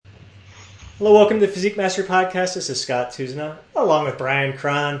Hello, welcome to the Physique Mastery Podcast. This is Scott Tuzna, along with Brian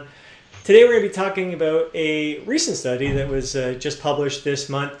Cron. Today we're going to be talking about a recent study that was just published this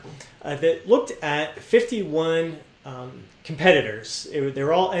month that looked at 51 competitors. They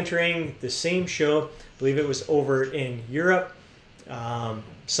were all entering the same show. I believe it was over in Europe.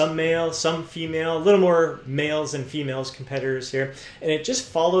 Some male, some female, a little more males than females competitors here. And it just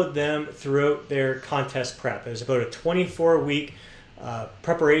followed them throughout their contest prep. It was about a 24-week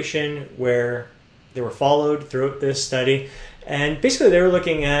preparation where they were followed throughout this study. And basically they were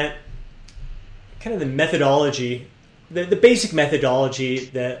looking at kind of the methodology, the basic methodology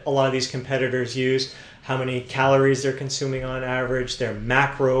that a lot of these competitors use, how many calories they're consuming on average, their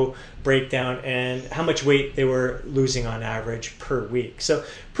macro breakdown, and how much weight they were losing on average per week. So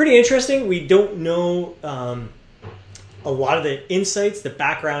pretty interesting. We don't know a lot of the insights, the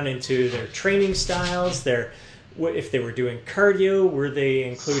background into their training styles, if they were doing cardio, were they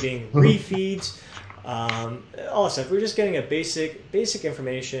including refeeds, all that stuff. We're just getting a basic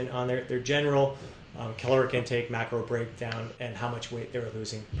information on their general caloric intake, macro breakdown, and how much weight they were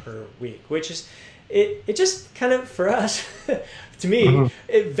losing per week, which is, it just kind of, for us, to me,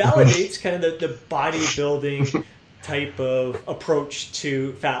 it validates kind of the bodybuilding type of approach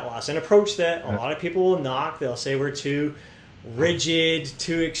to fat loss, an approach that a lot of people will knock. They'll say we're too rigid,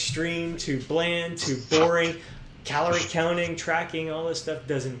 too extreme, too bland, too boring. Calorie counting, tracking, all this stuff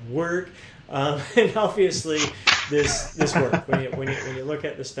doesn't work. And obviously this worked. When you look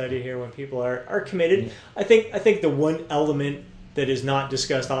at the study here, when people are committed, I think the one element that is not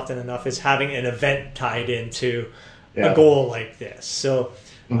discussed often enough is having an event tied into a goal like this. So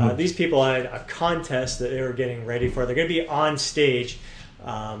these people had a contest that they were getting ready for. They're going to be on stage,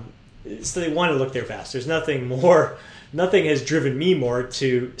 so they want to look their best. There's nothing has driven me more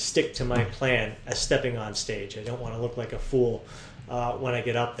to stick to my plan as stepping on stage. I don't want to look like a fool when I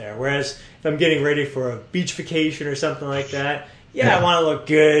get up there. Whereas if I'm getting ready for a beach vacation or something like that, I want to look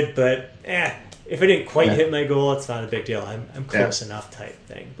good, but if I didn't quite hit my goal, it's not a big deal. I'm close enough type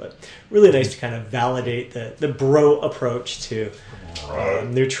thing. But really nice to kind of validate the bro approach to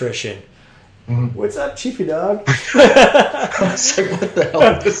nutrition. What's up, Chiefy dog? I was like, what the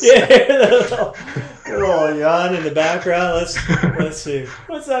hell is that? A little yawn in the background. Let's see.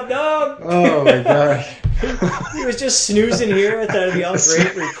 What's up, dog? Oh my gosh. He was just snoozing here. I thought it'd be all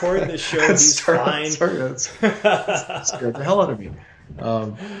great to record the show. He's fine. That scared the hell out of me. Man. I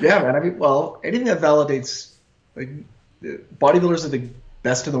mean, well, anything that validates, like, bodybuilders are the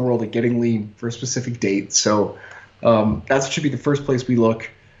best in the world at getting lean for a specific date. So that should be the first place we look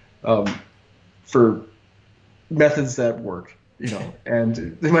for methods that work.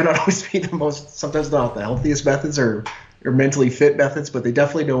 And they might not always be sometimes not the healthiest methods or mentally fit methods, but they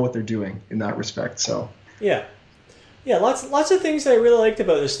definitely know what they're doing in that respect. So lots of things that I really liked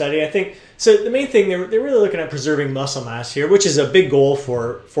about this study. I think so. The main thing they're really looking at preserving muscle mass here, which is a big goal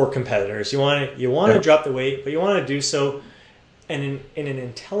for competitors. You want to drop the weight, but you want to do so in an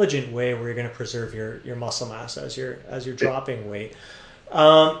intelligent way where you're going to preserve your muscle mass as you're dropping weight.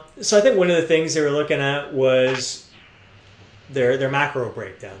 So I think one of the things they were looking at was their macro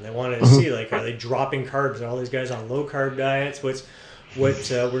breakdown. They wanted to see, like, are they dropping carbs? Are all these guys on low carb diets? What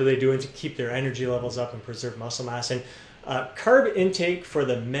are they doing to keep their energy levels up and preserve muscle mass? And carb intake for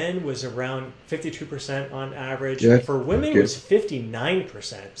the men was around 52% on average. Yeah. For women, it was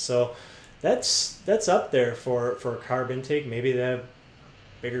 59%. So that's up there for carb intake. Maybe they have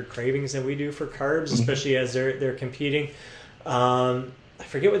bigger cravings than we do for carbs, especially as they're competing. I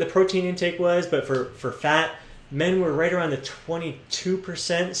forget what the protein intake was, but for fat, men were right around the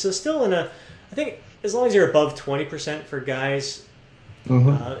 22%. So still I think as long as you're above 20% for guys,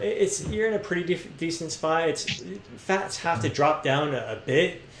 you're in a pretty decent spot. Fats have to drop down a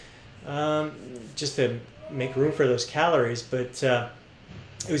bit just to make room for those calories. But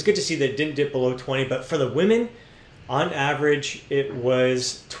it was good to see that it didn't dip below 20. But for the women, on average, it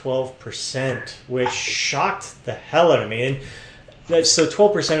was 12%, which shocked the hell out of me. And so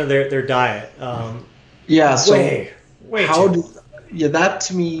 12% of their diet. So way that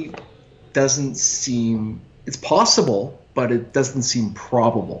to me doesn't seem, it's possible, but it doesn't seem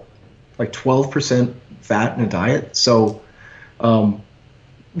probable. Like 12% fat in a diet. So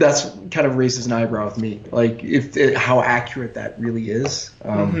that's kind of raises an eyebrow with me. Like how accurate that really is.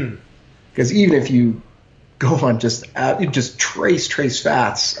 Because even if you go on just trace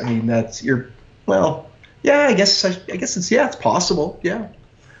fats, I mean, I guess it's possible. Yeah.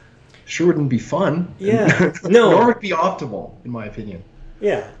 Sure wouldn't be fun. Yeah. No. Nor would it be optimal, in my opinion.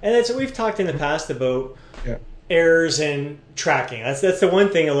 Yeah. And we've talked in the past about errors in tracking. That's the one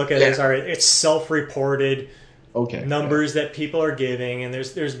thing I look at is it's self-reported Okay. numbers that people are giving, and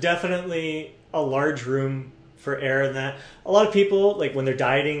there's definitely a large room for error in that. A lot of people, like when they're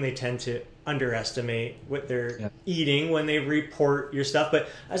dieting, they tend to underestimate what they're eating when they report your stuff. But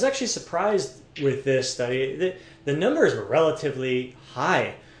I was actually surprised with this study that the numbers were relatively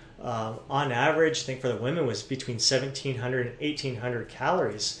high. On average, I think for the women was between 1,700 and 1,800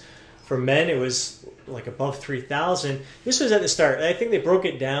 calories. For men, it was like above 3,000. This was at the start. I think they broke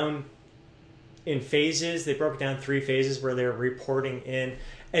it down in phases. They broke it down 3 phases where they were reporting in,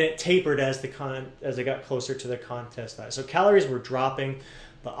 and it tapered as they got closer to the contest size. So calories were dropping,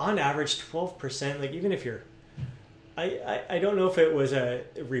 but on average 12%. Like even if you're, I don't know if it was a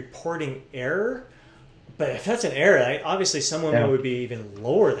reporting error, but if that's an error, obviously some women would be even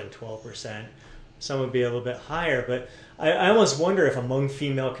lower than 12%. Some would be a little bit higher, but I almost wonder if among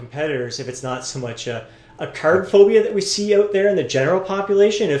female competitors, if it's not so much a carb phobia that we see out there in the general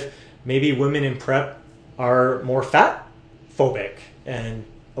population, if maybe women in prep are more fat phobic and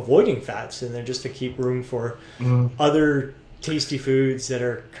avoiding fats, and then just to keep room for other tasty foods that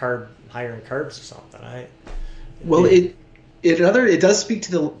are higher in carbs or something. It does speak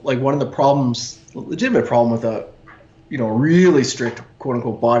to the one of the problems, legitimate problem with a really strict quote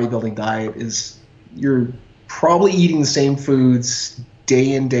unquote bodybuilding diet is you're probably eating the same foods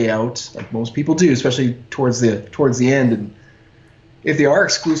day in, day out, like most people do, especially towards the end. And if they are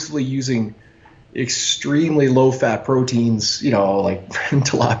exclusively using extremely low fat proteins, like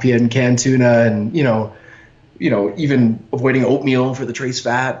tilapia and canned tuna, and even avoiding oatmeal for the trace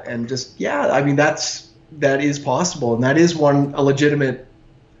fat, and just that is possible, and that is a legit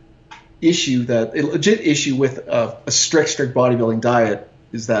issue with a strict bodybuilding diet,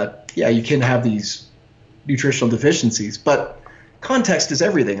 is that you can have these nutritional deficiencies, but context is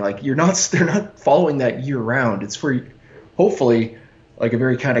everything. Like they're not following that year round. It's for hopefully like a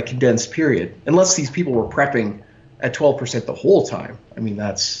very kind of condensed period, unless these people were prepping at 12% the whole time. I mean,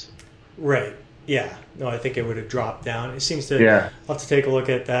 that's right. Yeah. No, I think it would have dropped down. It seems to I'll have to take a look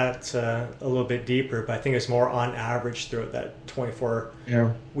at that a little bit deeper, but I think it's more on average throughout that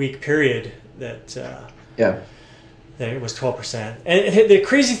 24-week period that it was 12%. And the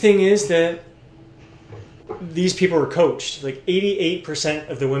crazy thing is that these people were coached. Like 88%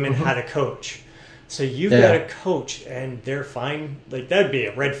 of the women had a coach. So you've got a coach and they're fine. Like that'd be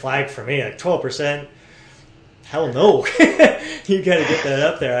a red flag for me. Like 12%. Hell no. You got to get that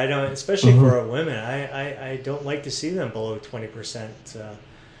up there. I don't, especially for a women. I don't like to see them below 20%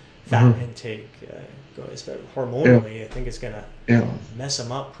 fat intake. Hormonally, I think it's gonna mess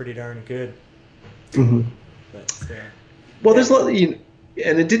them up pretty darn good. But, well, there's a lot,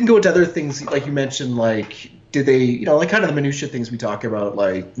 and it didn't go into other things like you mentioned. Like, did they, like kind of the minutia things we talk about,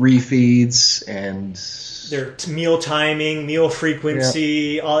 like refeeds and their meal timing, meal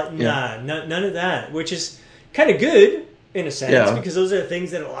frequency. None of that, which is kind of good in a sense, because those are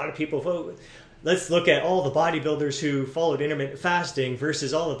things that a lot of people vote. Let's look at all the bodybuilders who followed intermittent fasting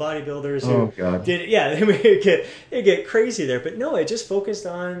versus all the bodybuilders who did it. Yeah, it get crazy there. But no, it just focused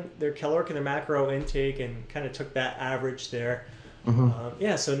on their caloric and their macro intake and kind of took that average there.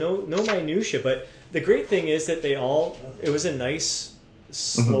 So no minutia. But the great thing is that it was a nice,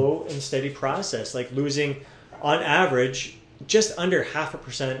 slow and steady process, like losing on average just under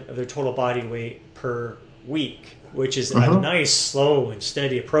 0.5% of their total body weight per week, which is a nice, slow and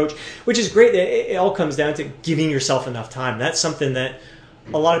steady approach, which is great. It all comes down to giving yourself enough time. That's something that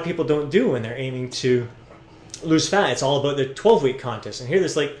a lot of people don't do when they're aiming to lose fat. It's all about the 12-week contest. And here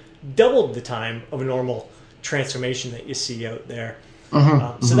there's like doubled the time of a normal transformation that you see out there.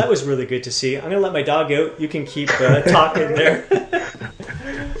 So that was really good to see. I'm going to let my dog out. You can keep talking there.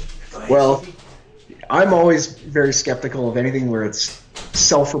 Well, I'm always very skeptical of anything where it's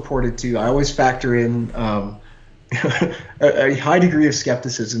self-reported to. I always factor in a high degree of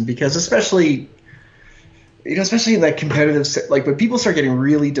skepticism, because especially in that competitive, like when people start getting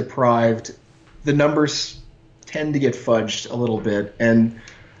really deprived, the numbers tend to get fudged a little bit. And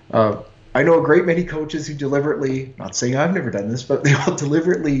I know a great many coaches who deliberately, not saying I've never done this, but they will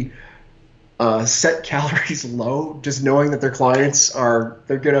deliberately set calories low, just knowing that their clients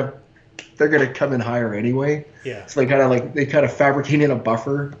they're gonna come in higher anyway. Yeah. So they kind of fabricate in a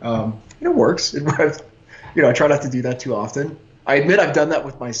buffer. It works. I try not to do that too often. I admit I've done that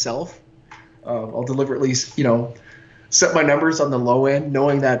with myself. I'll deliberately, set my numbers on the low end,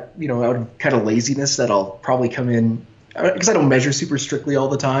 knowing that, out of kind of laziness, that I'll probably come in, because I don't measure super strictly all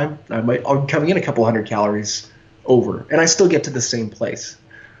the time. I'm coming in a couple hundred calories over, and I still get to the same place.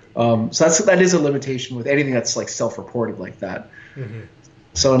 So that is a limitation with anything that's like self-reported like that.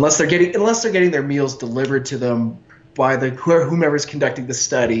 So unless they're getting their meals delivered to them by whomever's conducting the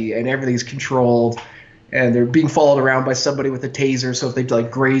study, and everything's controlled, and they're being followed around by somebody with a taser. So if they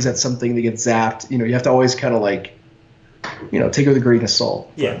like graze at something, they get zapped. You have to always kind of like, take it with a grain of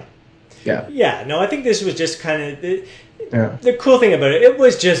salt. Yeah. But, yeah. No, I think this was just kind of the cool thing about it. It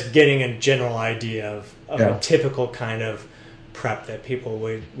was just getting a general idea of a typical kind of prep that people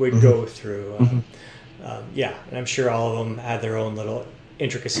would go through. And I'm sure all of them had their own little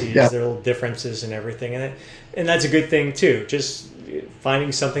intricacies, their little differences and everything. And that's a good thing too. Just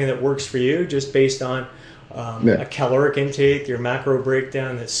finding something that works for you just based on a caloric intake, your macro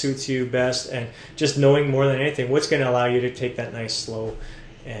breakdown that suits you best, and just knowing more than anything what's going to allow you to take that nice, slow,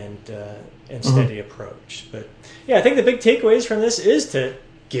 and steady approach. But yeah, I think the big takeaways from this is to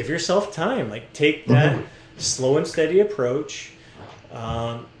give yourself time. Like take that slow and steady approach,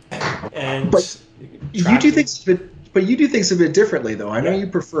 and but you do things a bit differently, though. I know you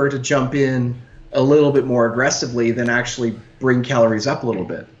prefer to jump in a little bit more aggressively than actually bring calories up a little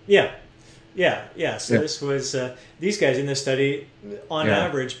bit. So this was these guys in this study. On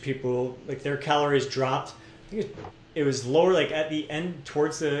average, people like their calories dropped. I think it was lower. Like at the end,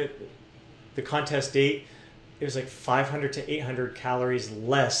 towards the contest date, it was like 500 to 800 calories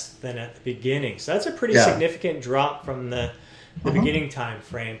less than at the beginning. So that's a pretty significant drop from the beginning time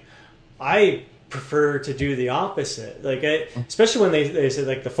frame. I prefer to do the opposite. Like especially when they said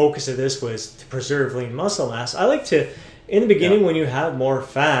like the focus of this was to preserve lean muscle mass. I like to, in the beginning when you have more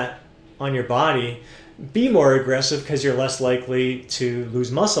fat on your body, be more aggressive because you're less likely to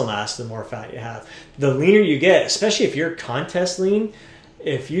lose muscle mass the more fat you have. The leaner you get, especially if you're contest lean,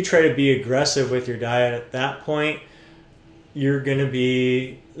 if you try to be aggressive with your diet at that point, you're going to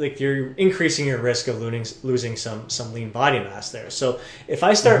be like you're increasing your risk of losing some lean body mass there. So if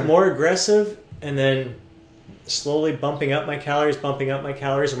I start more aggressive and then slowly bumping up my calories,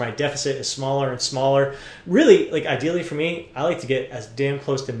 or my deficit is smaller and smaller, really, like ideally for me, I like to get as damn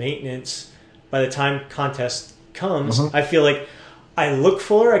close to maintenance by the time contest comes. I feel like I look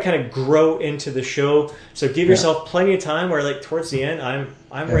fuller, I kind of grow into the show. So give yourself plenty of time where like towards the end, I'm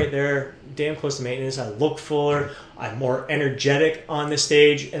right there, damn close to maintenance. I look fuller, I'm more energetic on the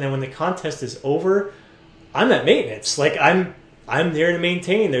stage. And then when the contest is over, I'm at maintenance. Like I'm there to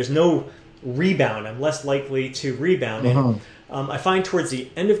maintain. There's no rebound. I'm less likely to rebound. And I find towards the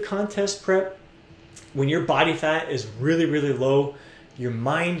end of contest prep, when your body fat is really, really low, your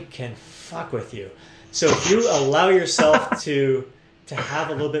mind can fuck with you. So if you allow yourself to have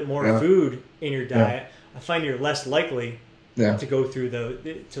a little bit more food in your diet, I find you're less likely to go through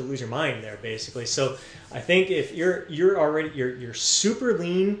to lose your mind there, basically. So I think if you're already you're super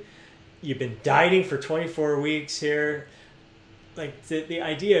lean, you've been dieting for 24 weeks here, like the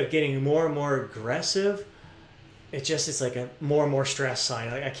idea of getting more and more aggressive, it's like a more and more stress sign.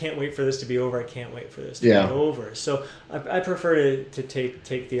 Like I can't wait for this to be over. I can't wait for this to be over. So I prefer to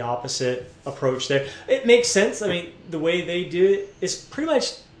take the opposite approach there. It makes sense. I mean, the way they do it is pretty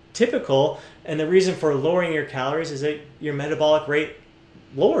much typical. And the reason for lowering your calories is that your metabolic rate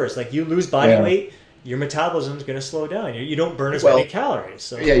lowers. Like you lose body weight, your metabolism is going to slow down. You don't burn as many calories.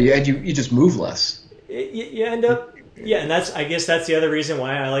 So you just move less. You end up. Yeah, and I guess that's the other reason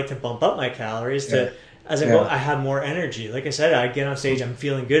why I like to bump up my calories as I go. I have more energy. Like I said, I get on stage, I'm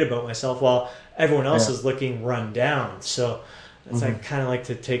feeling good about myself while everyone else is looking run down. So that's I kind of like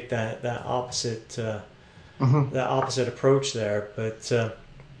to take that opposite approach there. But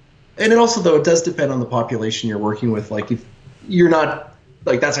and it also though it does depend on the population you're working with. Like if you're not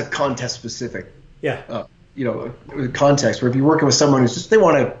like that's a contest specific context. Where if you're working with someone who's just they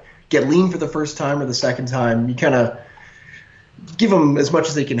want to get lean for the first time or the second time, you kind of give them as much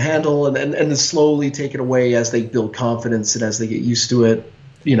as they can handle and then slowly take it away as they build confidence and as they get used to it,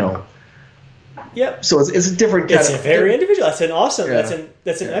 Yep. So it's a different kind of... It's very individual. That's an awesome... Yeah.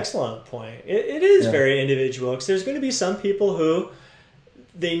 That's an excellent point. It is very individual because there's going to be some people who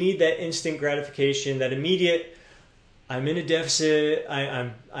they need that instant gratification, that immediate, I'm in a deficit,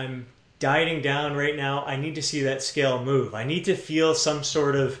 I'm dieting down right now, I need to see that scale move. I need to feel some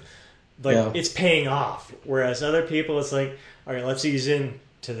sort of it's paying off. Whereas other people, it's like, all right, let's ease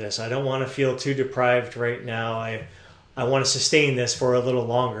into this. I don't want to feel too deprived right now. I want to sustain this for a little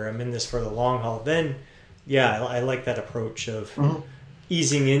longer. I'm in this for the long haul. Then, I like that approach of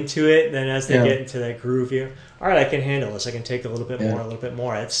easing into it. Then as they get into that groove, all right, I can handle this. I can take a little bit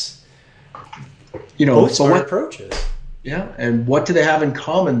more. It's both smart approaches. Yeah, and what do they have in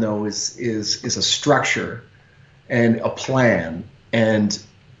common though is a structure and a plan and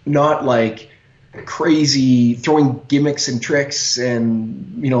not like crazy throwing gimmicks and tricks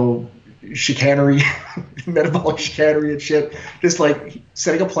and chicanery, metabolic chicanery and shit. Just like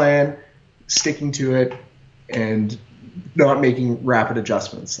setting a plan, sticking to it, and not making rapid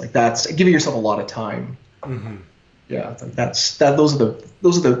adjustments. Like that's giving yourself a lot of time. Mm-hmm. Yeah, like those are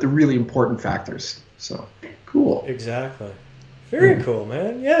the really important factors. So cool. Exactly. Very cool,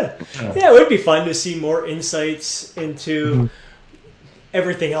 man. Yeah. It would be fun to see more insights into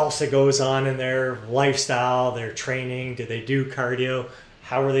everything else that goes on in their lifestyle, their training. Do they do cardio?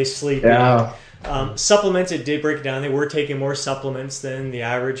 How are they sleeping? Yeah. Supplements, it did break it down. They were taking more supplements than the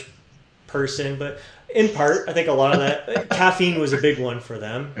average person, but in part, I think a lot of that caffeine was a big one for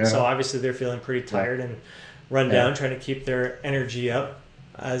them. Yeah. So obviously they're feeling pretty tired and run down, trying to keep their energy up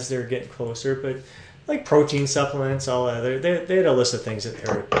as they're getting closer. But like protein supplements, all that, they had a list of things that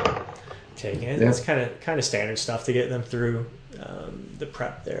they were taking. It's kind of standard stuff to get them through the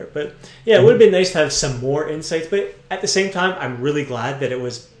prep there. But yeah, it would have been nice to have some more insights. But at the same time, I'm really glad that it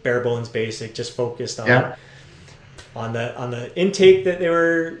was bare bones basic, just focused on the intake that they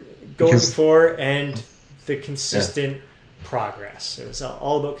were going for and the consistent progress. It was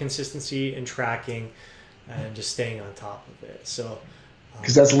all about consistency and tracking and just staying on top of it. So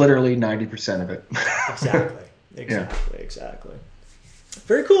because that's literally 90% of it. Exactly.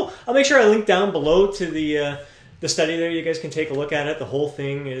 Very cool. I'll make sure I link down below to the study there. You guys can take a look at it. The whole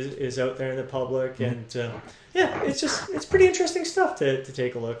thing is out there in the public, and it's pretty interesting stuff to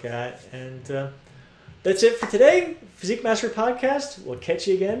take a look at. And that's it for today. Physique Mastery Podcast. We'll catch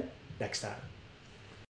you again next time.